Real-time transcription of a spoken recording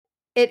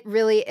it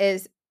really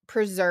is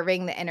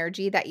preserving the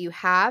energy that you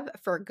have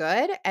for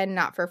good and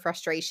not for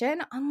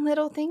frustration on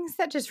little things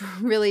that just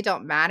really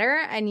don't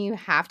matter, and you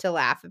have to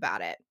laugh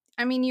about it.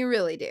 I mean, you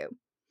really do.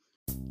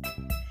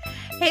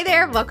 Hey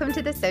there, welcome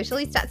to the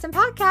Socially Stetson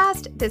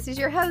podcast. This is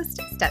your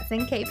host,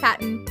 Stetson K.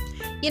 Patton.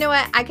 You know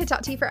what? I could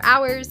talk to you for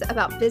hours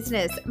about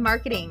business,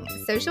 marketing,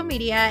 social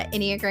media,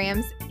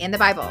 Enneagrams, and the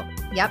Bible.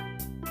 Yep,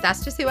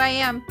 that's just who I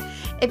am.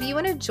 If you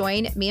want to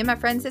join me and my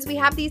friends as we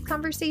have these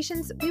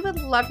conversations, we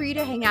would love for you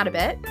to hang out a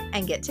bit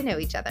and get to know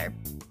each other.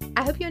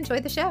 I hope you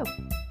enjoyed the show.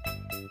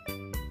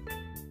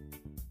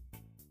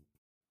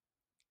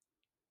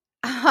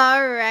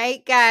 All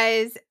right,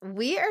 guys,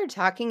 we are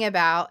talking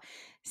about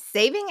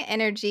saving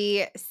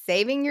energy,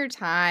 saving your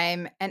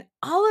time, and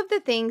all of the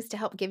things to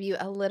help give you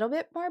a little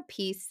bit more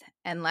peace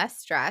and less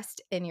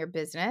stressed in your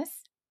business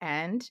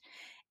and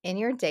in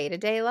your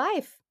day-to-day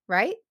life,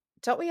 right?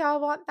 Don't we all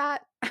want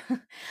that?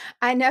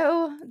 I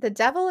know the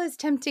devil is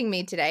tempting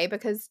me today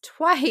because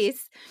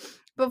twice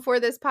before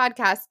this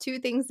podcast, two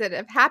things that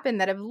have happened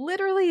that have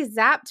literally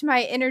zapped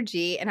my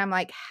energy. And I'm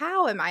like,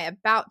 how am I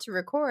about to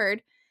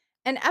record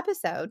an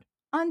episode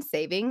on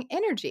saving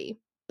energy?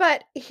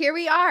 But here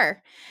we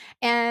are.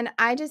 And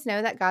I just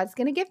know that God's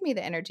going to give me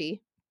the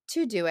energy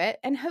to do it.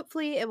 And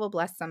hopefully it will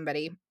bless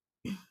somebody.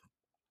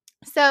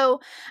 So,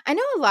 I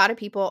know a lot of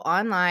people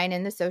online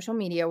in the social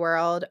media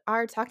world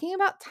are talking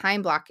about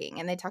time blocking,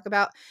 and they talk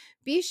about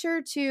be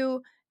sure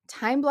to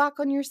time block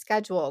on your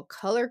schedule,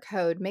 color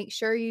code, make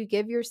sure you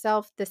give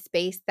yourself the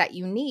space that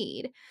you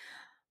need.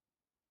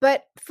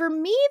 But for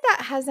me,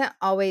 that hasn't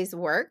always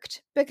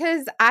worked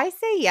because I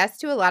say yes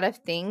to a lot of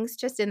things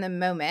just in the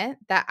moment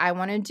that I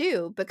want to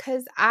do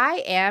because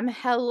I am,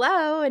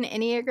 hello, an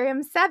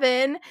Enneagram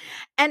 7,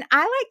 and I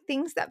like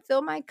things that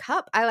fill my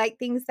cup. I like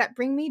things that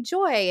bring me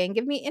joy and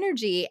give me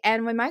energy.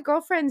 And when my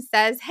girlfriend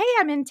says, hey,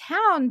 I'm in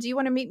town, do you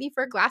want to meet me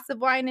for a glass of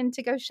wine and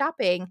to go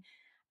shopping?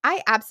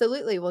 I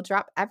absolutely will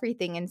drop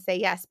everything and say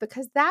yes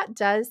because that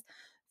does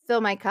fill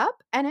my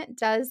cup and it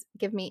does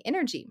give me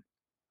energy.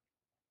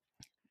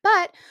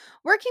 But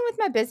working with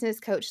my business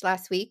coach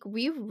last week,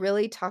 we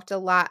really talked a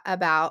lot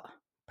about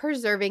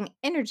preserving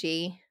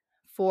energy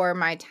for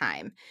my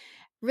time,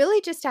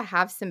 really just to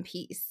have some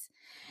peace.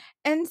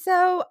 And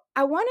so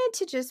I wanted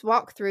to just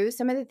walk through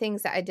some of the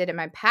things that I did in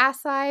my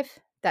past life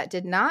that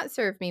did not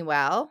serve me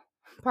well,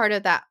 part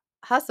of that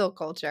hustle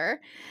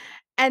culture,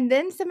 and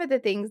then some of the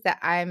things that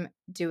I'm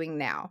doing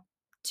now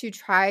to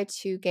try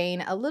to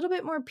gain a little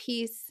bit more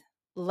peace,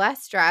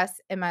 less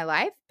stress in my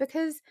life,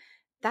 because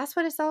that's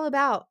what it's all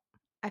about.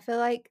 I feel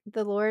like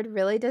the Lord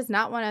really does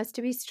not want us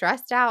to be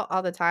stressed out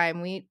all the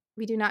time. We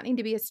do not need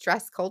to be a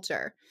stress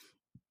culture.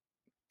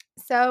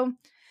 So,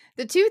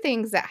 the two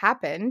things that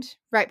happened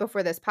right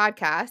before this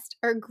podcast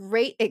are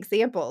great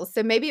examples.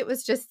 So maybe it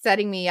was just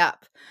setting me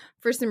up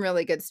for some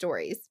really good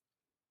stories.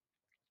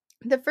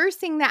 The first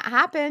thing that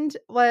happened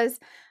was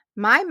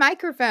my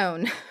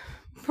microphone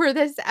for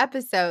this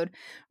episode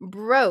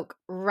broke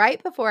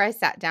right before I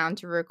sat down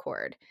to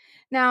record.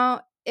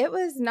 Now, it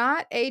was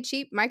not a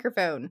cheap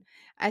microphone.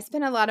 I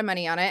spent a lot of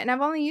money on it and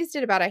I've only used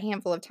it about a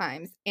handful of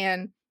times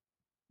and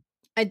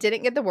I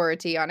didn't get the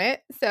warranty on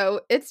it.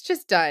 So it's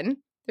just done.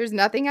 There's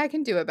nothing I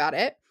can do about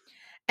it.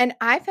 And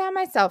I found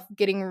myself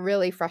getting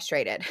really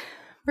frustrated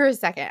for a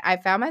second. I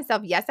found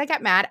myself, yes, I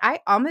got mad. I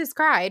almost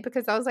cried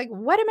because I was like,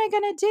 what am I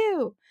going to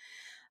do?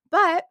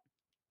 But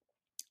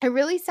I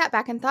really sat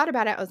back and thought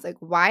about it. I was like,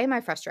 why am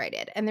I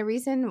frustrated? And the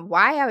reason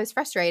why I was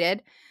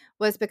frustrated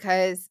was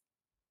because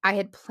I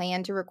had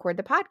planned to record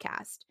the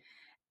podcast.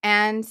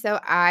 And so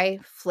I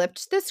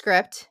flipped the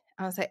script.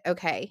 I was like,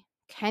 okay,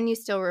 can you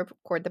still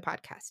record the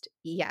podcast?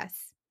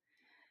 Yes.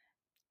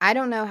 I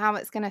don't know how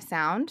it's going to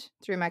sound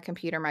through my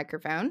computer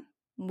microphone.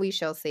 We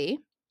shall see.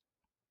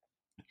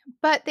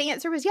 But the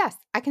answer was yes,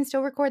 I can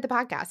still record the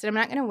podcast and I'm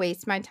not going to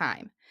waste my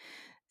time.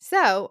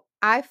 So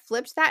I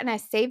flipped that and I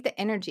saved the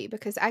energy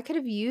because I could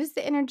have used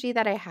the energy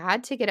that I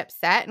had to get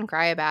upset and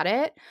cry about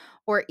it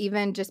or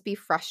even just be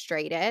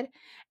frustrated.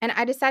 And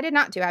I decided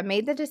not to. I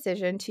made the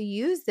decision to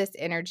use this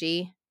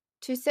energy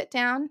to sit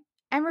down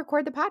and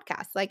record the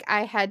podcast like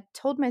I had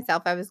told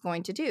myself I was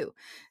going to do.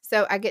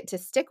 So I get to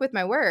stick with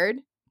my word,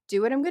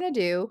 do what I'm going to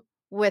do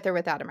with or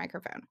without a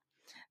microphone.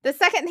 The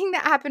second thing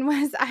that happened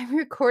was I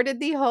recorded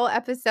the whole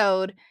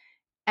episode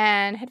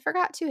and had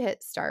forgot to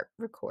hit start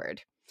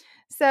record.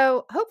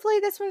 So hopefully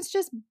this one's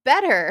just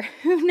better.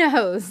 Who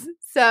knows?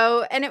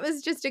 So, and it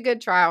was just a good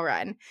trial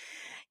run.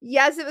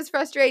 Yes, it was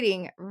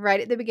frustrating right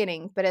at the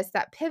beginning, but it's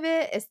that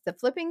pivot, it's the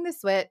flipping the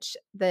switch,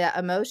 the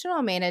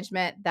emotional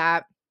management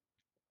that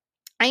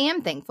I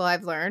am thankful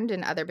I've learned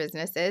in other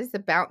businesses, the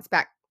bounce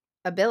back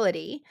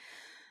ability.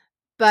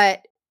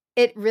 But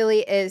it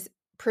really is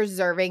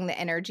preserving the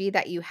energy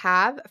that you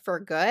have for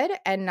good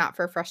and not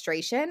for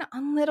frustration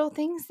on little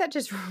things that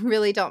just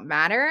really don't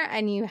matter.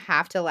 And you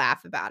have to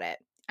laugh about it.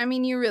 I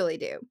mean, you really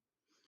do.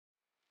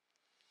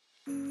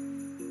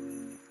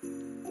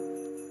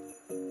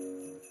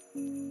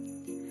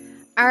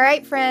 All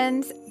right,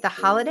 friends, the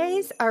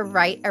holidays are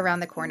right around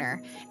the corner.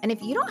 And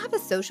if you don't have a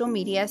social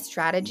media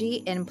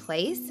strategy in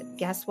place,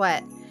 guess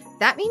what?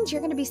 That means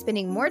you're going to be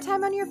spending more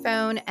time on your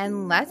phone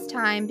and less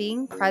time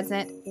being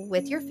present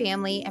with your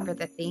family and for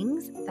the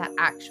things that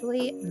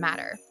actually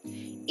matter.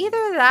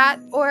 Either that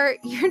or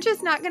you're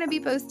just not going to be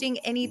posting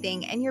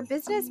anything and your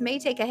business may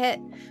take a hit.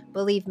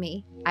 Believe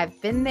me,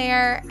 I've been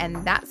there,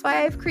 and that's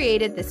why I've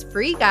created this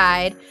free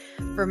guide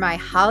for my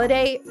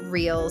Holiday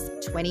Reels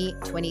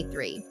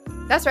 2023.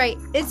 That's right,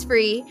 it's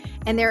free,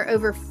 and there are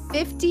over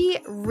 50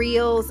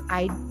 Reels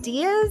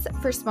ideas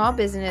for small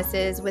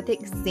businesses with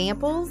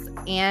examples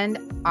and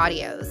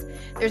audios.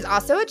 There's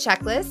also a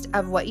checklist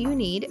of what you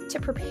need to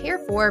prepare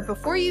for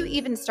before you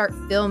even start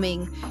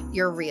filming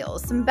your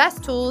Reels, some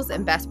best tools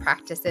and best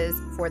practices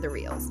for the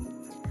Reels.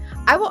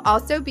 I will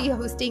also be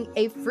hosting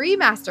a free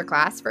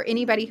masterclass for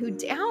anybody who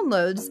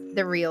downloads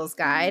the Reels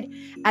guide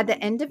at the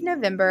end of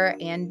November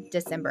and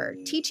December,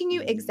 teaching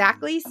you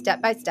exactly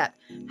step by step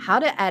how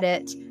to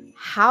edit,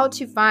 how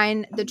to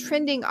find the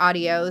trending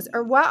audios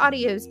or what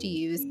audios to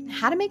use,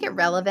 how to make it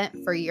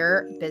relevant for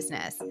your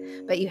business.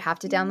 But you have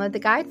to download the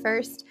guide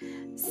first.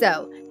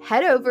 So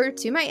head over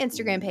to my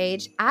Instagram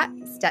page at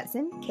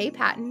Stetson K.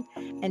 Patton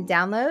and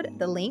download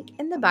the link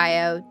in the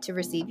bio to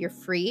receive your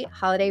free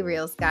Holiday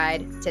Reels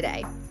guide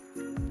today.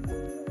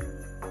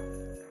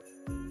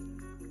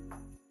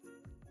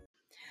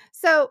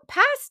 So,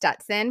 past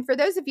Stetson, for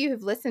those of you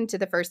who've listened to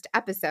the first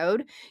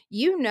episode,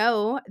 you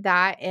know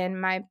that in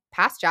my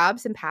past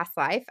jobs and past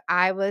life,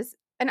 I was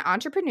an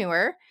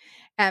entrepreneur.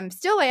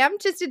 Still am,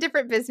 just a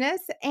different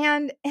business.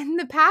 And in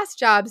the past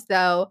jobs,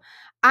 though,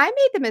 I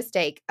made the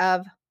mistake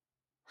of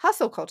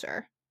hustle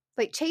culture,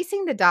 like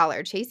chasing the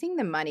dollar, chasing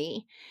the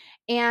money.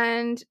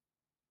 And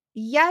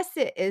yes,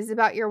 it is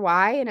about your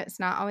why, and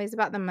it's not always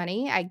about the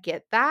money. I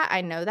get that.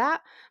 I know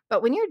that.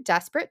 But when you're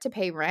desperate to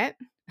pay rent,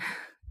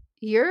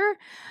 your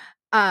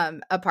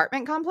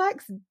apartment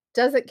complex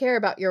doesn't care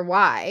about your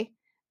why.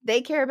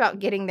 They care about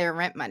getting their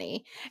rent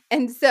money.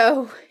 And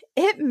so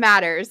it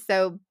matters.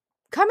 So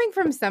coming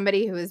from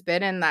somebody who has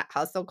been in that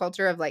hustle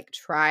culture of like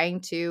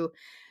trying to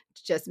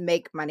just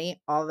make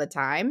money all the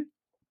time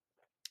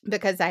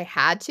because I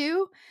had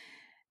to,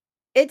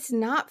 it's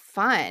not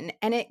fun,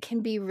 and it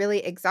can be really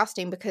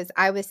exhausting because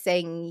I was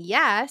saying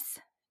yes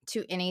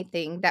to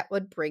anything that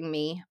would bring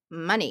me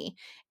money.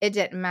 It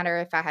didn't matter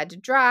if I had to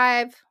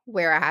drive,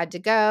 where I had to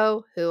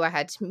go, who I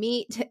had to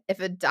meet. If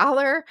a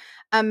dollar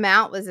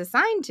amount was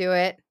assigned to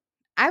it,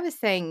 I was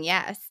saying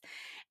yes.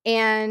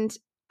 And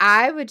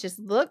I would just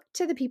look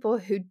to the people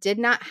who did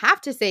not have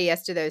to say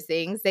yes to those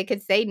things. They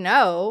could say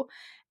no.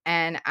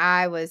 And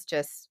I was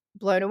just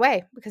blown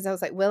away because I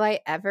was like, will I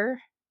ever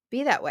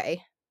be that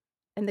way?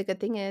 And the good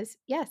thing is,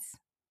 yes,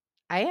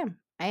 I am.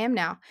 I am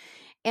now.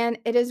 And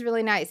it is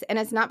really nice. And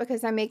it's not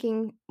because I'm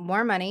making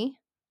more money.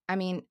 I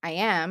mean, I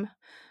am,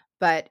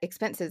 but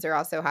expenses are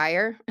also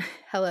higher.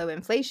 Hello,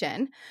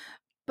 inflation.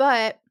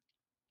 But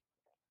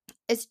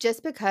it's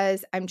just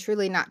because I'm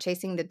truly not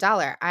chasing the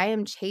dollar. I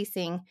am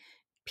chasing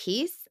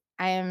peace.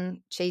 I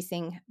am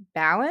chasing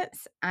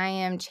balance. I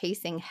am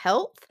chasing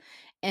health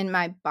in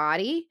my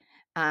body,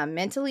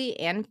 mentally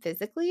and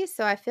physically.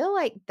 So I feel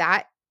like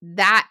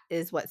that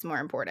is what's more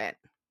important.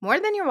 More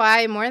than your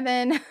why, more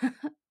than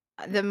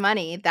the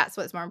money, that's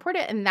what's more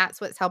important, and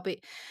that's what's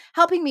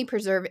helping me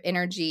preserve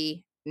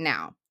energy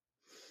now.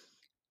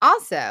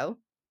 Also,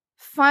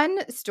 fun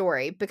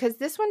story because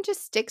this one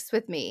just sticks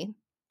with me.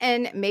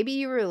 And maybe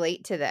you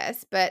relate to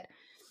this, but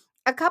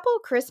a couple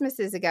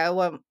Christmases ago,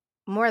 well,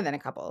 more than a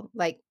couple,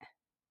 like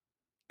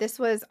this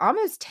was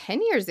almost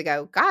 10 years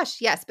ago.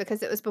 Gosh, yes,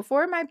 because it was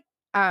before my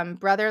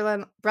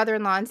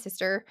brother-in-law and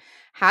sister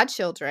had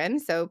children.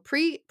 So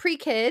pre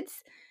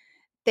kids,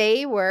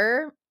 they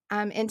were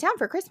in town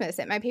for Christmas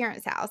at my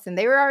parents' house, and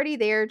they were already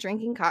there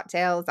drinking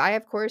cocktails. I,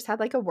 of course, had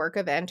like a work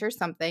event or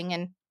something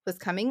and was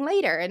coming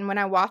later. And when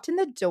I walked in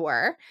the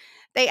door,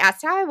 they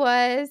asked how I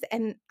was,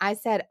 and I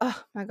said,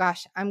 "Oh my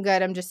gosh, I'm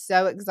good. I'm just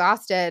so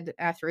exhausted."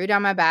 And I threw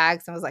down my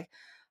bags and was like,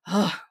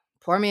 "Oh,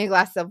 pour me a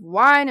glass of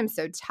wine. I'm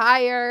so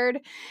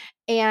tired."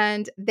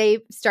 And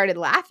they started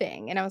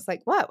laughing, and I was like,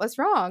 "What? What's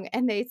wrong?"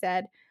 And they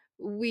said,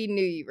 "We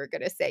knew you were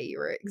going to say you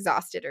were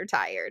exhausted or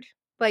tired.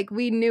 Like,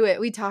 we knew it.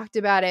 We talked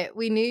about it.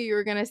 We knew you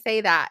were going to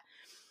say that."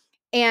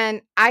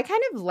 And I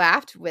kind of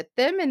laughed with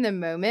them in the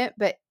moment,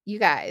 but you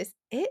guys,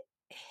 it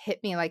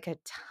hit me like a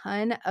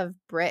ton of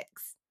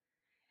bricks.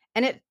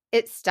 And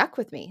it stuck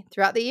with me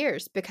throughout the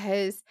years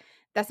because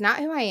that's not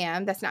who I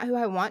am. That's not who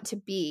I want to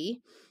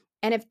be.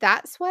 And if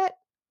that's what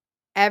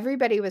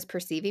everybody was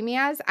perceiving me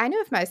as, I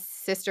knew if my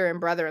sister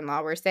and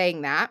brother-in-law were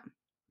saying that,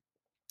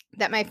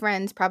 that my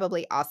friends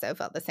probably also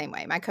felt the same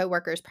way. My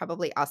coworkers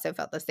probably also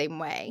felt the same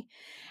way.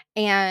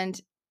 And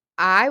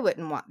I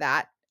wouldn't want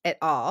that at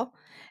all.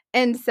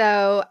 And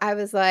so I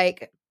was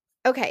like,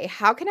 okay,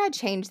 how can I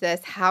change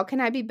this? How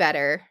can I be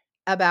better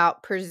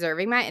about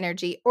preserving my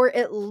energy or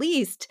at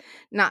least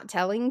not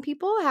telling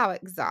people how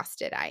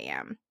exhausted I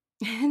am?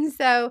 And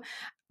so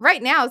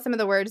right now, some of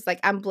the words like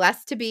I'm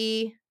blessed to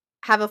be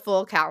have a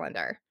full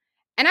calendar.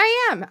 And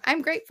I am.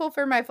 I'm grateful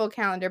for my full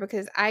calendar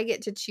because I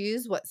get to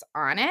choose what's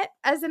on it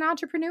as an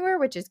entrepreneur,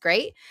 which is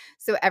great.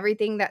 So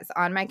everything that's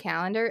on my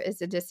calendar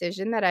is a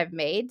decision that I've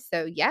made.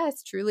 So,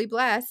 yes, truly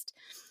blessed.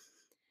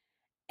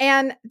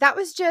 And that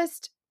was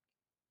just,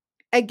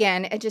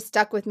 again, it just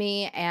stuck with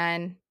me.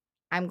 And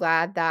I'm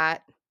glad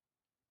that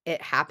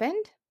it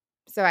happened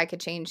so I could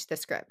change the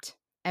script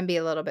and be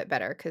a little bit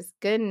better because,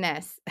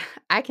 goodness,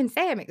 I can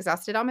say I'm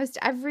exhausted almost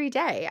every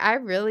day. I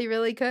really,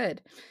 really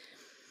could.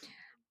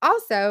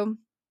 Also,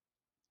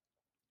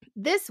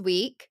 this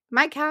week,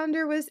 my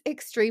calendar was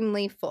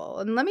extremely full.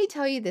 And let me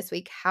tell you this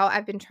week how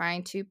I've been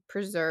trying to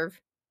preserve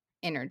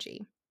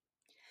energy.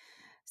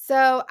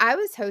 So, I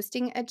was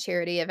hosting a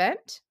charity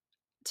event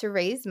to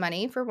raise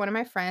money for one of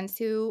my friends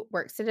who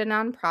works at a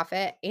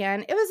nonprofit,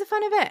 and it was a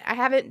fun event. I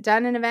haven't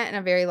done an event in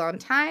a very long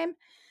time,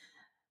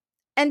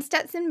 and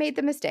Stetson made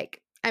the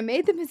mistake. I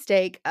made the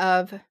mistake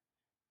of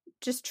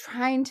just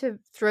trying to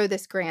throw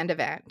this grand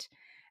event.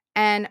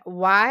 And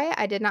why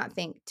I did not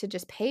think to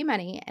just pay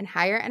money and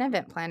hire an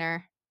event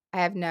planner,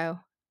 I have no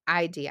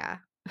idea.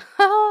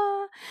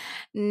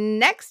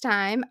 Next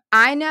time,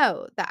 I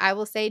know that I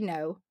will say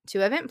no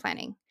to event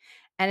planning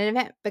and an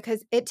event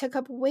because it took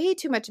up way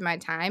too much of my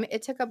time.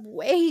 It took up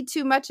way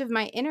too much of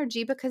my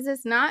energy because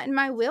it's not in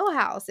my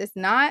wheelhouse. It's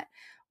not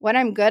what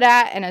I'm good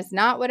at and it's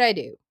not what I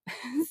do.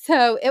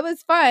 So it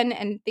was fun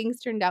and things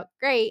turned out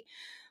great,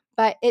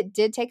 but it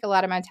did take a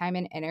lot of my time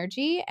and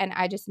energy. And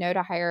I just know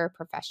to hire a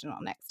professional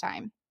next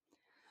time.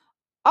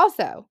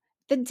 Also,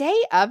 the day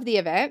of the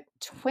event,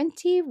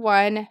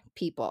 21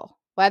 people,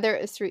 whether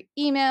it was through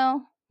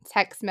email,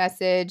 text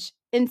message,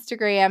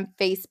 Instagram,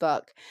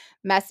 Facebook,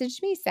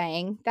 messaged me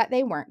saying that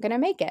they weren't going to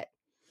make it.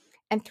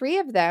 And 3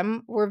 of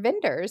them were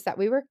vendors that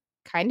we were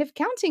kind of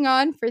counting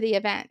on for the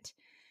event.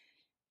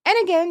 And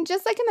again,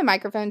 just like in the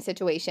microphone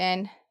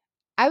situation,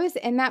 I was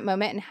in that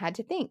moment and had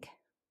to think,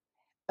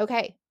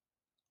 okay,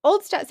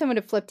 old Stetson would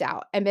have flipped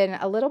out and been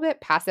a little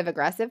bit passive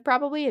aggressive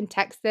probably and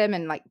text them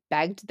and like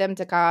begged them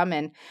to come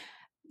and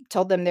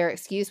told them their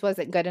excuse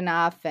wasn't good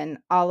enough and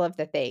all of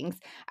the things.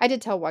 I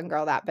did tell one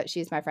girl that, but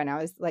she's my friend. I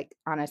was like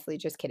honestly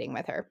just kidding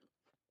with her.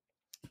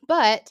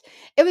 But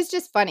it was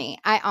just funny.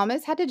 I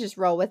almost had to just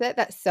roll with it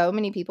that so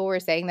many people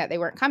were saying that they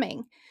weren't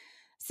coming.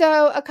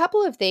 So, a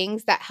couple of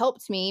things that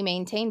helped me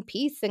maintain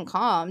peace and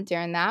calm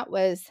during that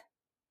was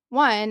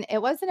one, it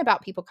wasn't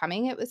about people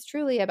coming, it was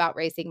truly about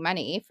raising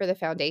money for the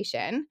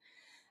foundation.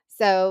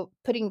 So,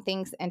 putting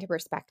things into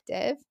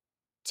perspective.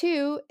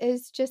 Two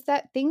is just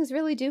that things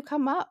really do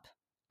come up.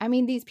 I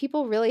mean, these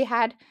people really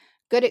had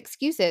good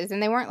excuses,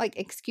 and they weren't like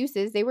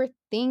excuses, they were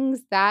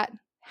things that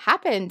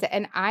happened.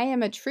 And I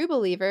am a true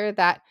believer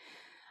that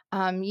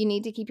you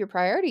need to keep your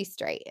priorities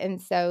straight.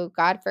 And so,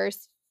 God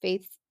first,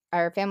 faith,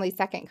 our family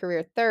second,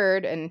 career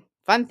third, and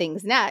fun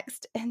things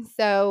next. And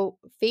so,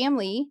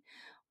 family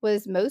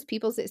was most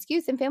people's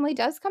excuse, and family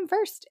does come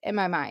first in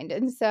my mind.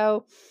 And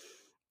so,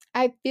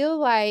 I feel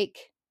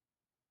like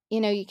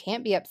you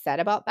can't be upset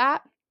about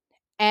that.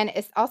 And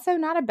it's also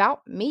not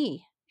about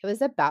me. It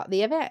was about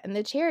the event and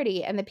the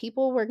charity, and the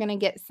people were going to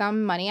get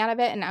some money out of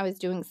it, and I was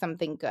doing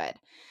something good.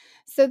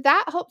 So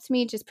that helped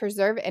me just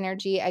preserve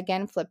energy,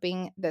 again,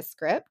 flipping the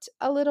script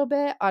a little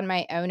bit on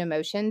my own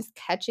emotions,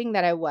 catching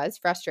that I was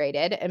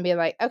frustrated and being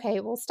like, okay,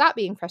 well, stop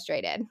being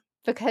frustrated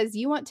because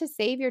you want to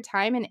save your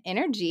time and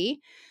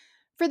energy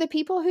for the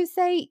people who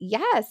say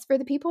yes, for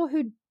the people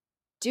who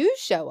do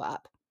show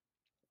up.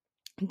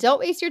 Don't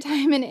waste your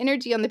time and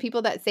energy on the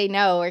people that say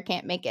no or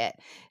can't make it.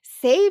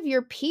 Save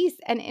your peace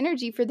and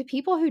energy for the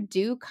people who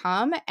do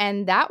come.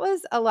 And that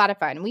was a lot of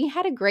fun. We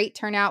had a great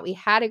turnout. We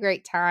had a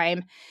great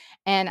time.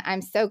 And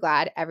I'm so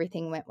glad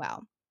everything went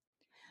well.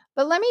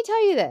 But let me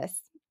tell you this,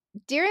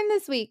 during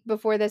this week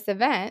before this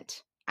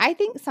event, I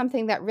think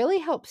something that really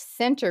helped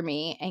center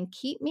me and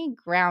keep me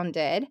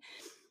grounded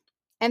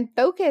and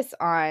focus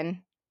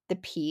on the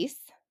peace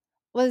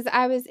was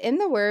I was in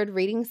the Word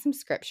reading some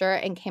scripture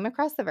and came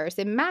across the verse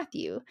in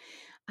Matthew.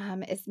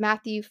 It's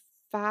Matthew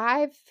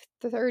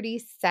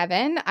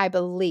 5:37, I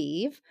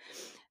believe,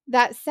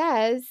 that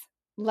says,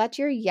 "Let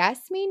your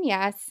yes mean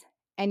yes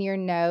and your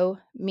no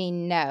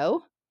mean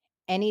no.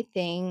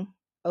 Anything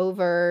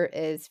over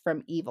is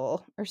from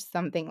evil," or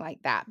something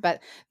like that.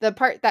 But the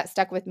part that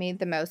stuck with me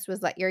the most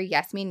was, "Let your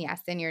yes mean yes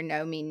and your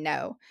no mean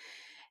no."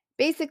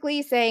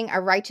 Basically saying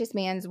a righteous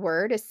man's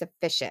word is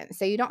sufficient.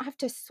 So you don't have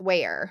to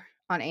swear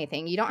on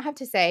anything. You don't have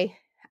to say,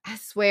 I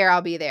swear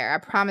I'll be there. I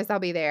promise I'll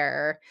be there.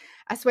 Or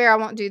I swear I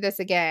won't do this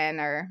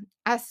again. Or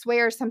I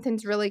swear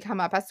something's really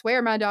come up. I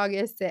swear my dog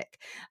is sick.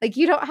 Like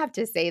you don't have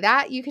to say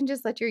that. You can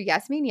just let your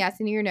yes mean yes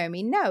and your no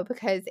mean no,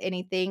 because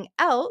anything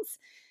else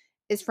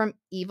is from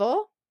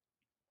evil,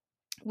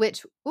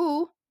 which,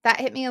 ooh, that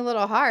hit me a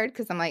little hard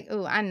because I'm like,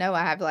 ooh, I know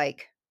I have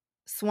like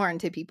sworn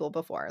to people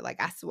before. Like,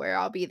 I swear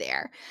I'll be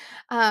there.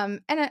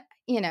 And,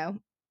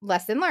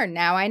 lesson learned.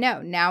 Now I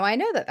know. Now I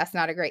know that that's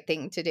not a great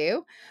thing to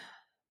do.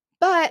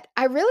 But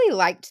I really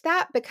liked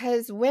that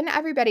because when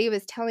everybody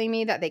was telling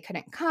me that they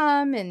couldn't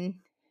come and,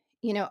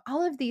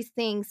 all of these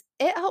things,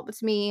 it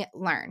helped me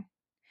learn.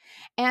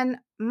 And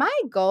my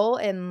goal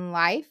in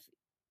life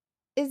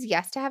is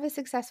yes to have a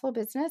successful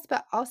business,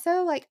 but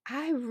also like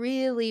I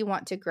really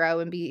want to grow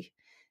and be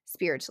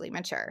spiritually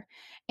mature.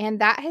 And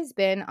that has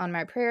been on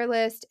my prayer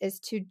list is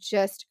to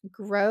just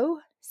grow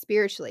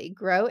spiritually,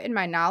 grow in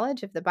my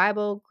knowledge of the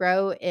Bible,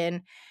 grow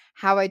in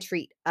how I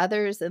treat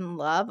others and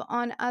love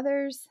on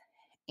others,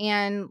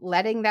 and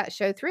letting that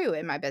show through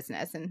in my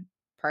business and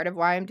part of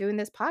why I'm doing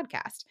this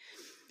podcast.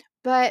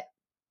 But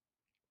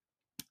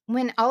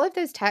when all of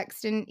those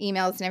texts and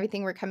emails and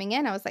everything were coming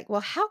in, I was like,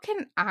 well, how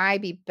can I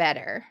be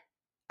better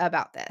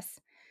about this?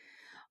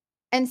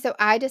 And so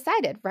I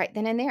decided right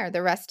then and there,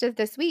 the rest of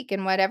this week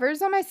and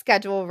whatever's on my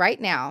schedule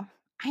right now,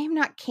 I am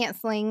not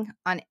canceling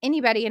on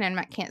anybody and I'm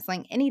not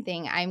canceling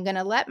anything. I'm going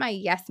to let my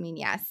yes mean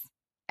yes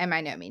and my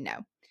no mean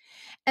no.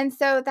 And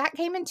so that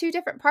came in two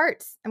different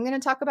parts. I'm going to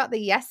talk about the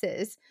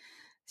yeses.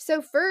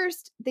 So,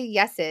 first, the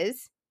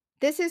yeses.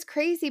 This is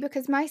crazy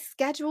because my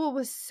schedule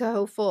was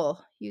so full,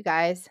 you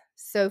guys,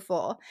 so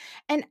full.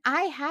 And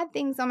I had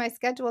things on my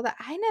schedule that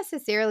I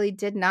necessarily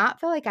did not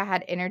feel like I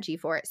had energy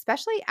for,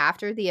 especially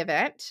after the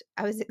event.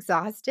 I was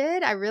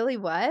exhausted. I really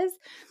was.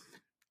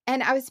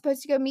 And I was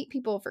supposed to go meet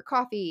people for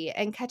coffee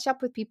and catch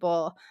up with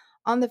people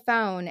on the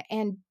phone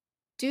and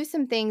do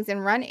some things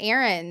and run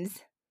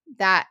errands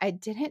that I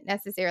didn't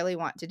necessarily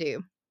want to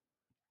do.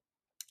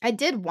 I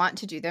did want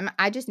to do them.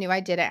 I just knew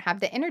I didn't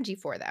have the energy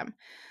for them.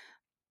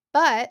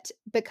 But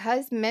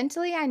because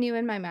mentally I knew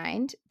in my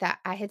mind that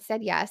I had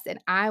said yes and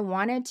I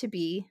wanted to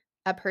be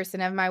a person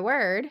of my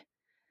word,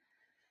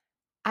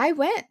 I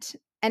went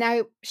and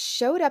I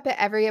showed up at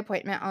every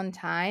appointment on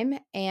time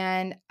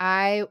and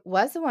I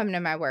was a woman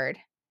of my word.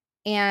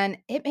 And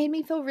it made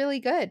me feel really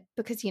good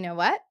because you know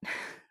what?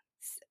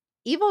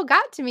 Evil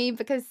got to me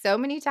because so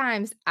many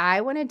times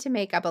I wanted to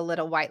make up a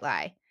little white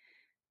lie.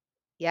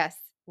 Yes,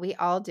 we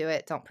all do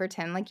it. Don't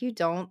pretend like you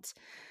don't.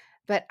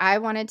 But I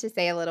wanted to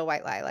say a little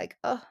white lie like,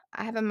 "Oh,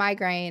 I have a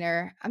migraine,"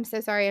 or "I'm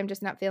so sorry, I'm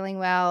just not feeling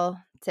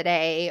well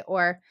today,"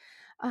 or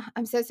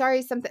 "I'm so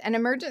sorry, something an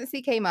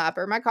emergency came up,"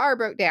 or "My car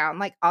broke down."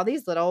 Like, all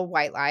these little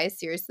white lies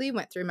seriously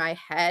went through my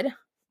head.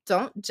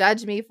 Don't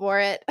judge me for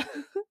it.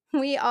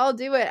 We all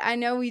do it. I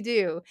know we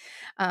do.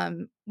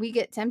 We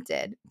get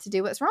tempted to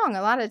do what's wrong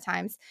a lot of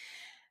times.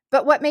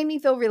 But what made me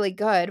feel really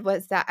good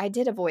was that I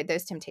did avoid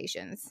those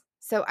temptations.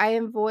 So I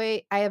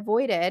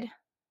avoided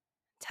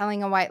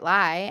telling a white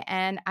lie,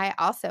 and I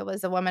also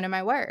was a woman of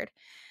my word.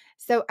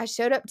 So I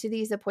showed up to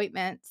these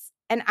appointments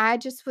and I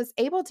just was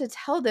able to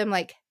tell them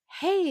like,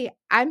 "Hey,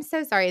 I'm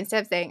so sorry."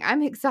 Instead of saying,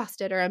 "I'm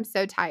exhausted" or "I'm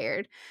so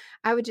tired,"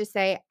 I would just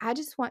say, "I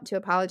just want to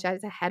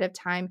apologize ahead of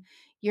time.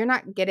 You're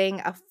not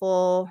getting a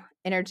full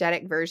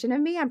energetic version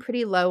of me. I'm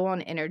pretty low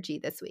on energy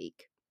this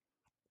week."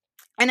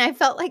 And I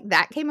felt like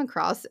that came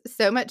across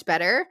so much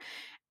better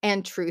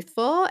and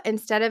truthful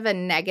instead of a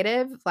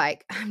negative,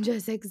 like, "I'm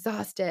just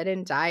exhausted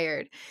and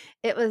tired."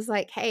 It was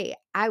like, "Hey,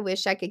 I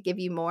wish I could give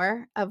you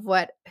more of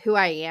who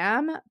I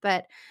am,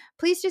 but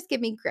please just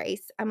give me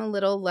grace. I'm a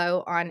little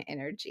low on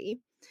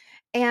energy."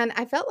 And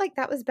I felt like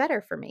that was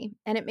better for me,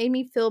 and it made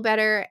me feel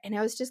better, and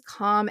I was just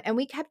calm, and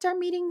we kept our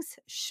meetings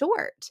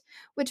short,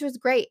 which was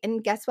great,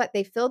 and guess what?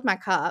 They filled my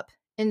cup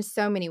in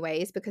so many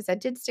ways because I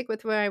did stick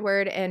with my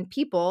word, and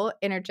people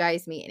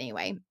energized me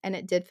anyway, and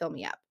it did fill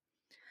me up.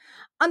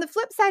 On the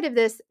flip side of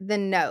this, the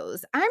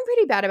no's. I'm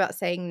pretty bad about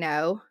saying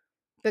no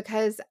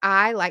because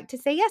I like to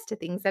say yes to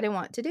things that I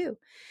want to do.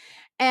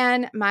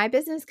 And my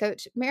business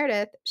coach,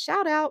 Meredith,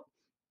 shout out,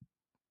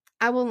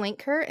 I will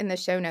link her in the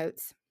show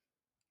notes.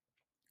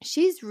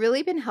 She's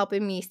really been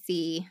helping me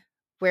see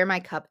where my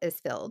cup is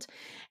filled.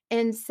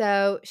 And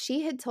so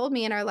she had told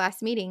me in our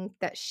last meeting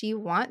that she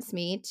wants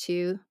me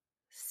to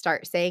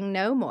start saying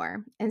no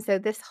more. And so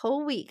this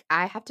whole week,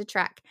 I have to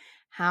track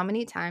how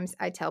many times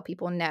I tell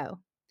people no.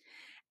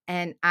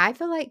 And I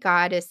feel like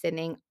God is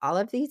sending all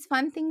of these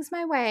fun things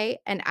my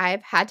way, and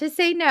I've had to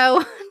say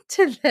no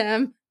to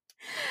them.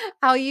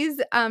 I'll use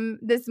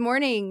this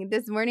morning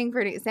for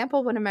an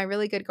example. One of my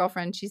really good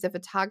girlfriends, she's a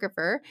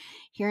photographer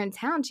here in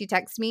town. She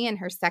texted me, and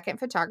her second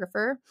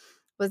photographer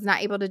was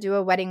not able to do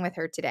a wedding with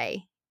her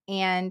today,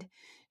 and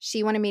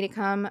she wanted me to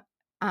come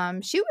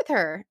shoot with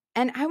her.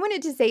 And I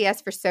wanted to say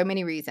yes for so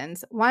many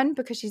reasons. One,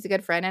 because she's a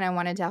good friend and I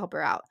wanted to help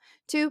her out.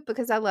 Two,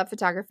 because I love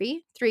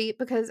photography. Three,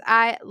 because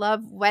I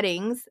love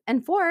weddings.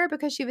 And four,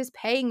 because she was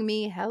paying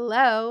me.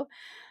 Hello.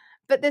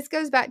 But this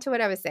goes back to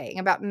what I was saying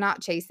about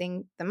not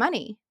chasing the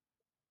money.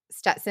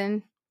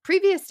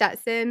 Previous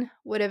Stetson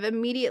would have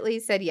immediately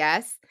said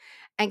yes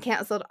and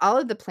canceled all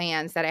of the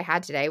plans that I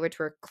had today, which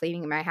were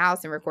cleaning my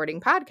house and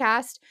recording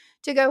podcast,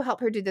 to go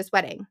help her do this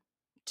wedding,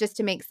 just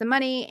to make some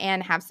money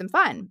and have some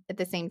fun at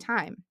the same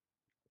time.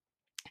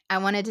 I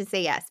wanted to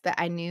say yes, but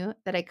I knew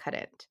that I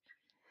couldn't.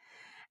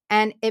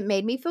 And it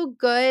made me feel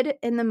good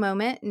in the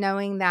moment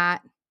knowing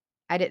that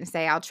I didn't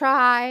say I'll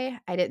try.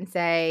 I didn't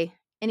say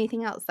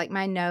anything else. Like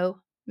my no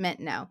meant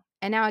no.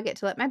 And now I get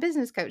to let my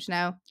business coach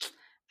know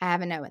I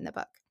have a no in the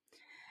book.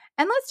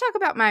 And let's talk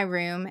about my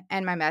room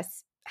and my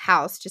mess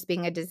house just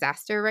being a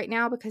disaster right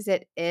now because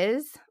it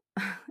is.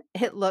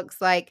 it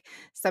looks like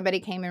somebody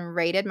came and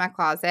raided my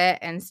closet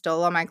and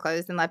stole all my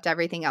clothes and left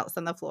everything else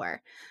on the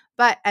floor.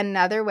 But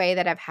another way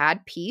that I've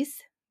had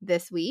peace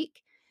this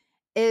week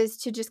is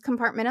to just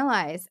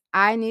compartmentalize.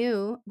 I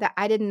knew that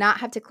I did not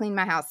have to clean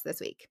my house this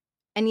week.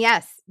 And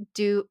yes,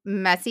 do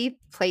messy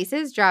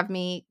places drive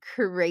me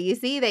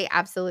crazy? They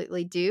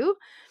absolutely do.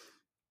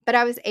 But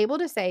I was able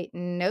to say,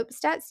 nope,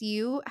 Stutz,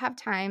 you have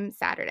time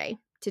Saturday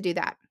to do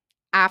that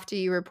after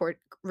you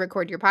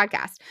record your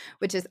podcast,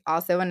 which is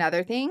also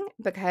another thing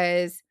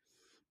because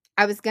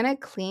I was going to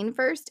clean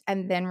first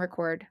and then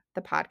record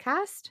the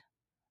podcast.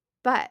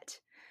 But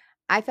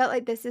I felt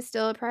like this is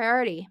still a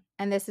priority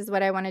and this is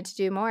what I wanted to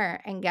do more.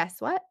 And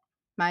guess what?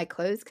 My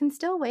clothes can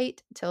still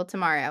wait till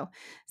tomorrow.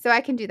 So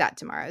I can do that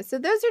tomorrow. So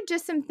those are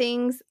just some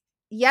things.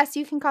 Yes,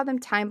 you can call them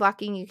time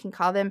blocking. You can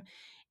call them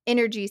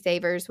energy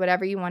savers,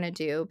 whatever you want to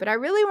do. But I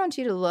really want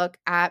you to look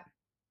at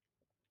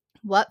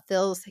what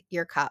fills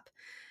your cup.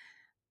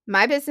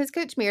 My business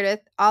coach,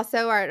 Meredith,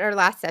 also at our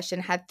last session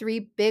had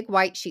 3 big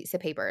white sheets of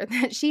paper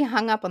that she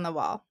hung up on the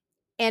wall.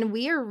 And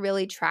we are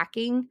really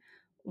tracking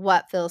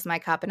what fills my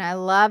cup. And I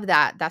love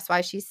that. That's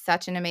why she's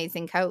such an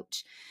amazing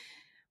coach.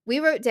 We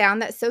wrote down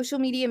that social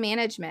media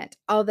management,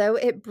 although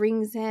it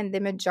brings in the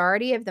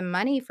majority of the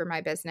money for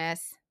my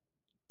business,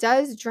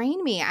 does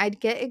drain me. I'd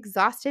get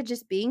exhausted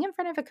just being in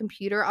front of a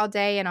computer all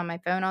day and on my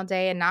phone all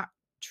day and not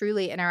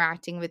truly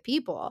interacting with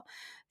people.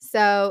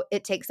 So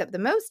it takes up the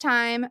most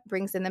time,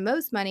 brings in the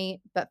most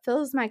money, but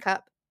fills my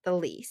cup the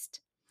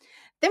least.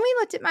 Then we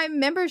looked at my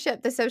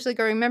membership, the Socially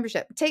Growing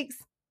membership. It takes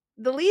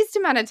the least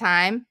amount of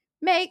time,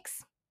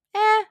 makes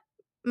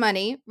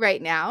money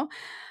right now,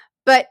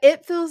 but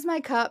it fills my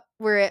cup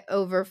where it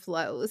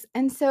overflows.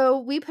 And so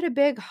we put a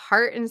big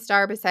heart and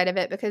star beside of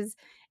it because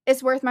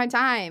it's worth my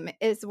time.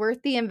 It's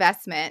worth the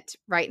investment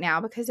right now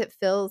because it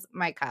fills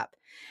my cup.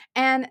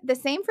 And the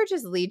same for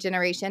just lead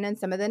generation and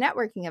some of the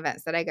networking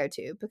events that I go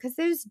to because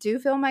those do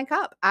fill my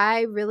cup.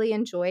 I really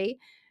enjoy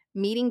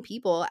meeting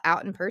people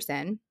out in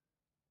person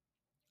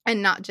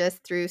and not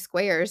just through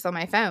squares on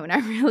my phone. I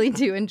really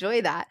do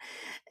enjoy that.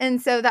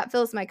 And so that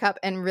fills my cup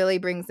and really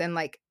brings in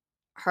like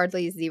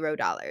hardly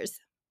 $0.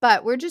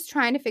 But we're just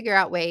trying to figure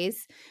out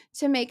ways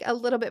to make a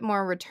little bit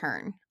more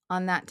return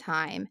on that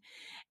time.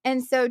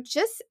 And so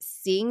just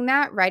seeing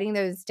that, writing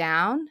those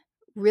down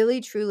really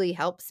truly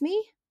helps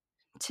me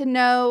to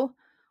know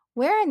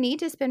where I need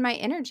to spend my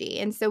energy.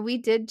 And so we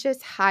did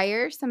just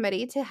hire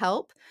somebody to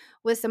help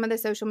with some of the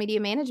social media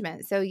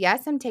management. So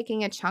yes, I'm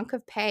taking a chunk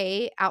of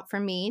pay out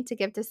from me to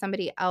give to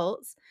somebody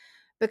else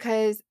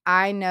because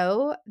I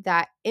know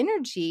that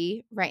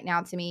energy right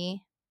now to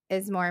me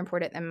is more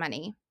important than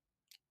money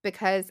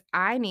because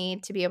I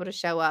need to be able to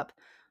show up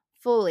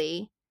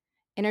fully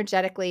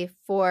energetically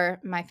for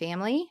my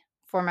family,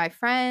 for my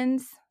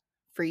friends,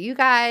 for you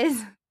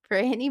guys, for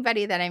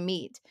anybody that I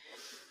meet.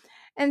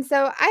 And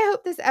so I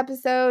hope this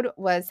episode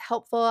was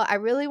helpful. I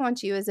really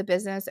want you as a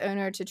business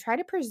owner to try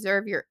to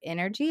preserve your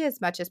energy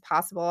as much as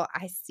possible.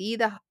 I see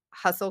the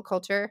hustle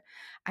culture.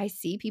 I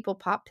see people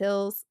pop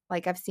pills.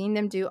 Like I've seen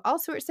them do all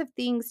sorts of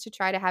things to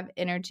try to have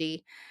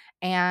energy.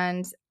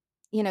 And,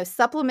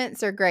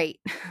 supplements are great,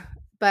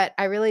 but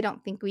I really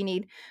don't think we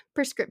need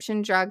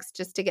prescription drugs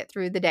just to get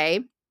through the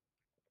day.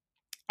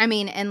 I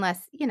mean,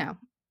 unless,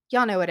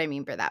 y'all know what I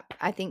mean for that.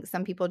 I think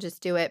some people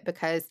just do it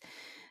because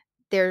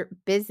they're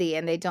busy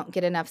and they don't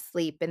get enough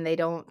sleep and they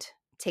don't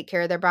take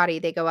care of their body.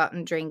 They go out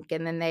and drink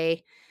and then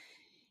they,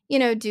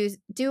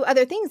 do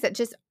other things that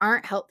just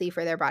aren't healthy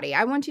for their body.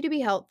 I want you to be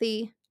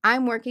healthy.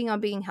 I'm working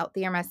on being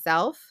healthier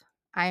myself.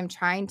 I am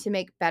trying to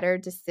make better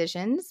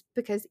decisions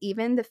because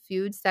even the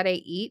foods that I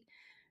eat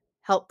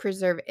help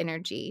preserve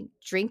energy.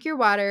 Drink your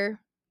water,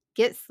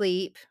 get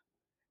sleep,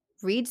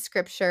 read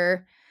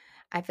scripture.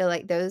 I feel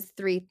like those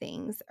 3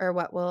 things are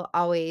what will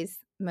always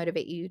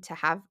motivate you to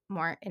have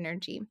more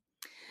energy.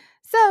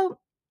 So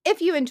if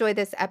you enjoyed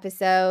this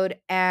episode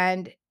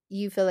and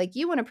you feel like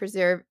you want to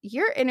preserve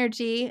your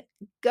energy,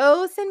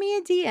 go send me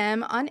a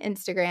DM on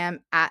Instagram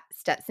at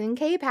Stetson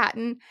K.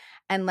 Patton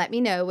and let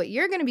me know what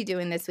you're going to be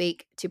doing this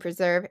week to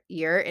preserve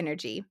your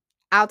energy.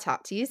 I'll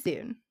talk to you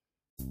soon.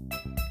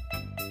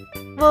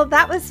 Well,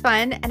 that was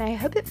fun, and I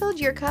hope it filled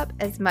your cup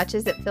as much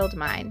as it filled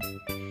mine.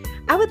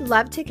 I would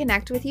love to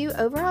connect with you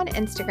over on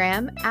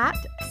Instagram at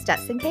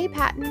Stetson K.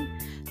 Patton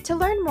to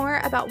learn more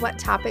about what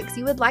topics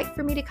you would like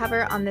for me to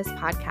cover on this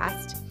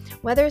podcast.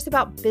 Whether it's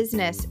about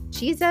business,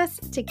 Jesus,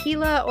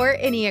 tequila, or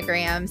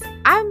Enneagrams,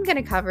 I'm going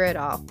to cover it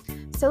all.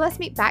 So let's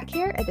meet back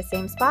here at the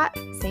same spot,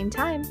 same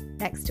time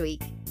next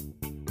week.